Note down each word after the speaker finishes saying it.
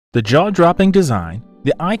The jaw-dropping design,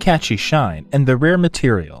 the eye-catchy shine, and the rare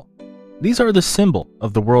material. These are the symbol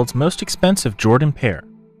of the world's most expensive Jordan pair.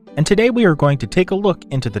 And today we are going to take a look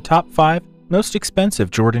into the top 5 most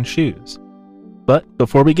expensive Jordan shoes. But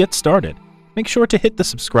before we get started, make sure to hit the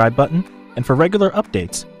subscribe button, and for regular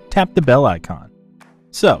updates, tap the bell icon.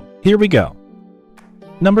 So, here we go.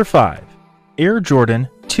 Number 5. Air Jordan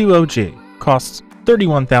 2 OG costs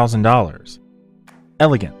 $31,000.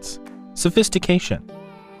 Elegance. Sophistication.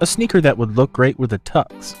 A sneaker that would look great with a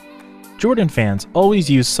tux. Jordan fans always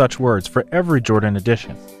use such words for every Jordan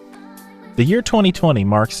edition. The year 2020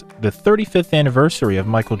 marks the 35th anniversary of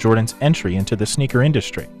Michael Jordan's entry into the sneaker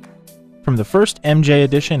industry. From the first MJ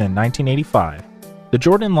edition in 1985, the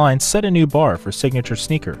Jordan line set a new bar for signature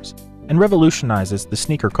sneakers and revolutionizes the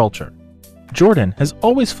sneaker culture. Jordan has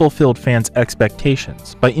always fulfilled fans'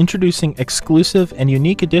 expectations by introducing exclusive and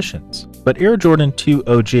unique editions, but Air Jordan 2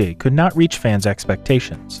 OG could not reach fans'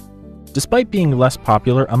 expectations. Despite being less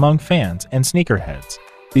popular among fans and sneakerheads,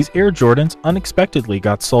 these Air Jordans unexpectedly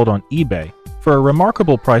got sold on eBay for a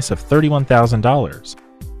remarkable price of $31,000.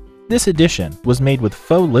 This edition was made with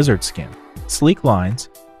faux lizard skin, sleek lines,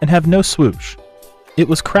 and have no swoosh. It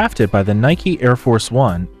was crafted by the Nike Air Force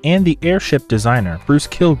One and the Airship designer Bruce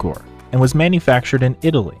Kilgore, and was manufactured in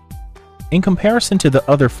Italy. In comparison to the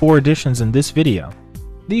other 4 editions in this video,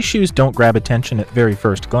 these shoes don't grab attention at very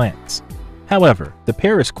first glance. However, the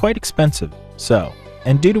pair is quite expensive,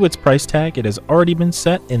 and due to its price tag, it has already been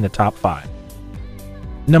set in the top 5.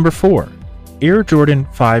 Number 4. Air Jordan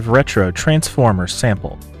 5 Retro Transformer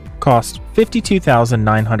Sample costs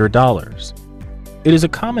 $52,900. It is a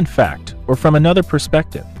common fact, or from another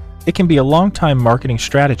perspective, it can be a long-time marketing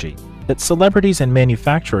strategy that celebrities and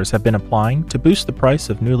manufacturers have been applying to boost the price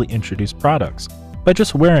of newly introduced products by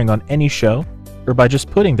just wearing on any show or by just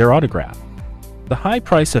putting their autograph. The high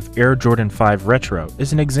price of Air Jordan 5 Retro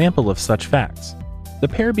is an example of such facts. The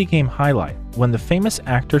pair became highlight when the famous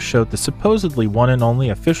actor showed the supposedly one and only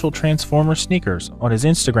official Transformer sneakers on his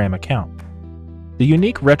Instagram account. The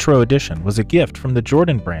unique retro edition was a gift from the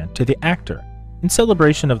Jordan brand to the actor in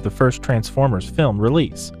celebration of the first Transformers film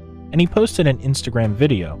release, and he posted an Instagram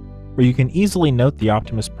video where you can easily note the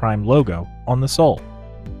Optimus Prime logo on the sole.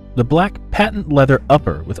 The black patent leather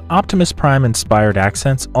upper with Optimus Prime inspired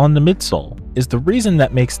accents on the midsole is the reason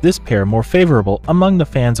that makes this pair more favorable among the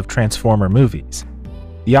fans of Transformer movies.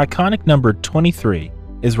 The iconic number 23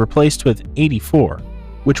 is replaced with 84,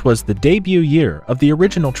 which was the debut year of the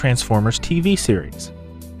original Transformers TV series.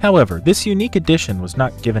 However, this unique edition was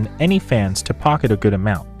not given any fans to pocket a good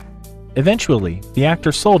amount. Eventually, the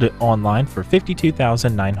actor sold it online for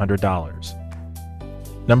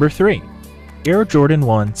 $52,900. Number 3. Air Jordan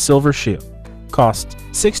 1 Silver Shoe costs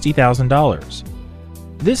 $60,000.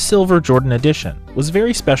 This silver Jordan edition was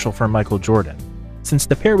very special for Michael Jordan, since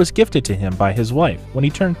the pair was gifted to him by his wife when he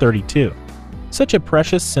turned 32. Such a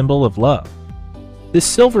precious symbol of love. This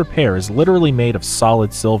silver pair is literally made of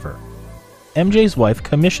solid silver. MJ's wife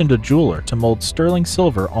commissioned a jeweler to mold sterling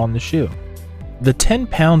silver on the shoe. The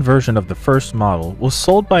 10-pound version of the first model was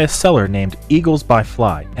sold by a seller named Eagles by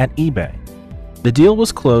Fly at eBay. The deal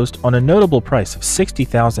was closed on a notable price of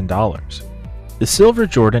 $60,000. The silver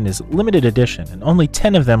Jordan is limited edition and only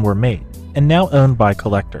 10 of them were made, and now owned by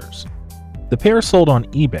collectors. The pair sold on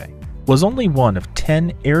eBay was only one of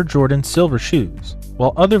 10 Air Jordan silver shoes,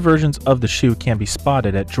 while other versions of the shoe can be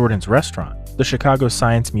spotted at Jordan's restaurant, the Chicago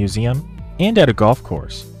Science Museum, and at a golf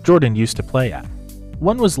course Jordan used to play at.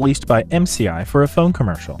 One was leased by MCI for a phone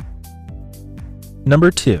commercial. Number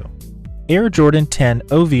 2. Air Jordan 10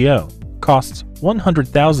 OVO costs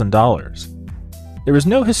 $100,000. There is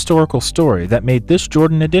no historical story that made this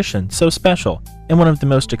Jordan edition so special and one of the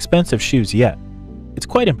most expensive shoes yet. It's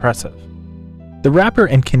quite impressive. The rapper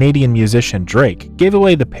and Canadian musician Drake gave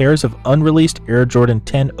away the pairs of unreleased Air Jordan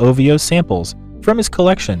 10 OVO samples from his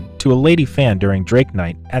collection to a lady fan during Drake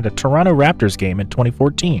Night at a Toronto Raptors game in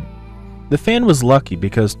 2014. The fan was lucky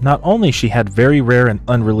because not only she had very rare and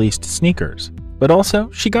unreleased sneakers, but also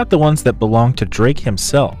she got the ones that belonged to Drake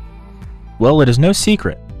himself. Well, it is no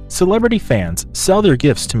secret, celebrity fans sell their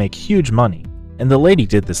gifts to make huge money, and the lady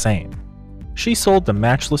did the same. She sold the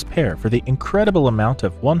matchless pair for the incredible amount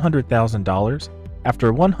of $100,000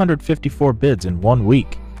 after 154 bids in 1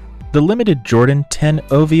 week. The limited Jordan 10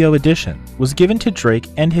 OVO edition was given to Drake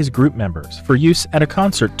and his group members for use at a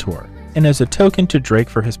concert tour, and as a token to Drake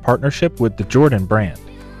for his partnership with the Jordan brand.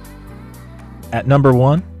 At number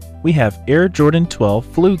 1, we have Air Jordan 12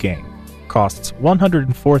 Flu Game, costs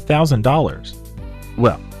 $104,000.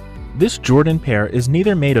 Well, this Jordan pair is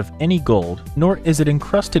neither made of any gold, nor is it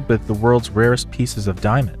encrusted with the world's rarest pieces of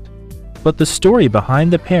diamond. But the story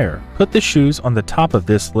behind the pair put the shoes on the top of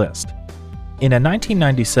this list. In a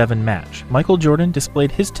 1997 match, Michael Jordan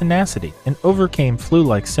displayed his tenacity and overcame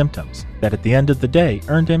flu-like symptoms that at the end of the day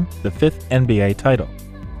earned him the 5th NBA title.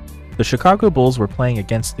 The Chicago Bulls were playing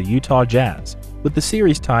against the Utah Jazz, with the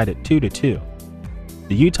series tied at 2-2.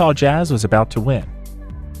 The Utah Jazz was about to win.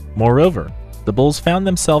 Moreover, the Bulls found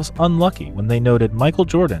themselves unlucky when they noted Michael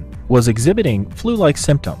Jordan was exhibiting flu-like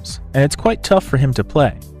symptoms, and it's quite tough for him to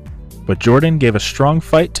play. But Jordan gave a strong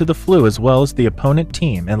fight to the flu as well as the opponent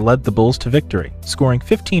team and led the Bulls to victory, scoring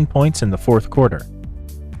 15 points in the fourth quarter.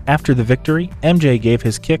 After the victory, MJ gave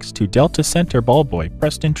his kicks to Delta center ballboy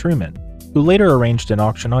Preston Truman, who later arranged an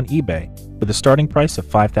auction on eBay with a starting price of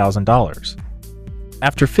 $5,000.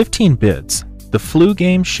 After 15 bids, the flu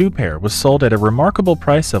game shoe pair was sold at a remarkable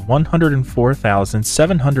price of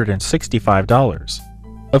 $104,765.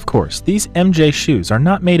 Of course, these MJ shoes are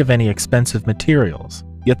not made of any expensive materials,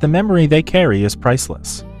 yet the memory they carry is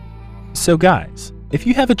priceless. So guys, if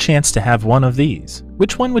you have a chance to have one of these,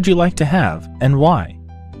 which one would you like to have and why?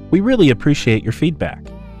 We really appreciate your feedback.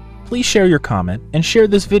 Please share your comment and share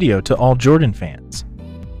this video to all Jordan fans.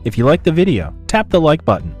 If you like the video, tap the like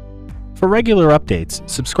button. For regular updates,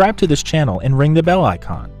 subscribe to this channel and ring the bell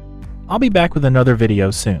icon. I'll be back with another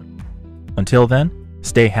video soon. Until then,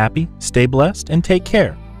 stay happy, stay blessed, and take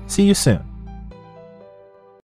care. See you soon.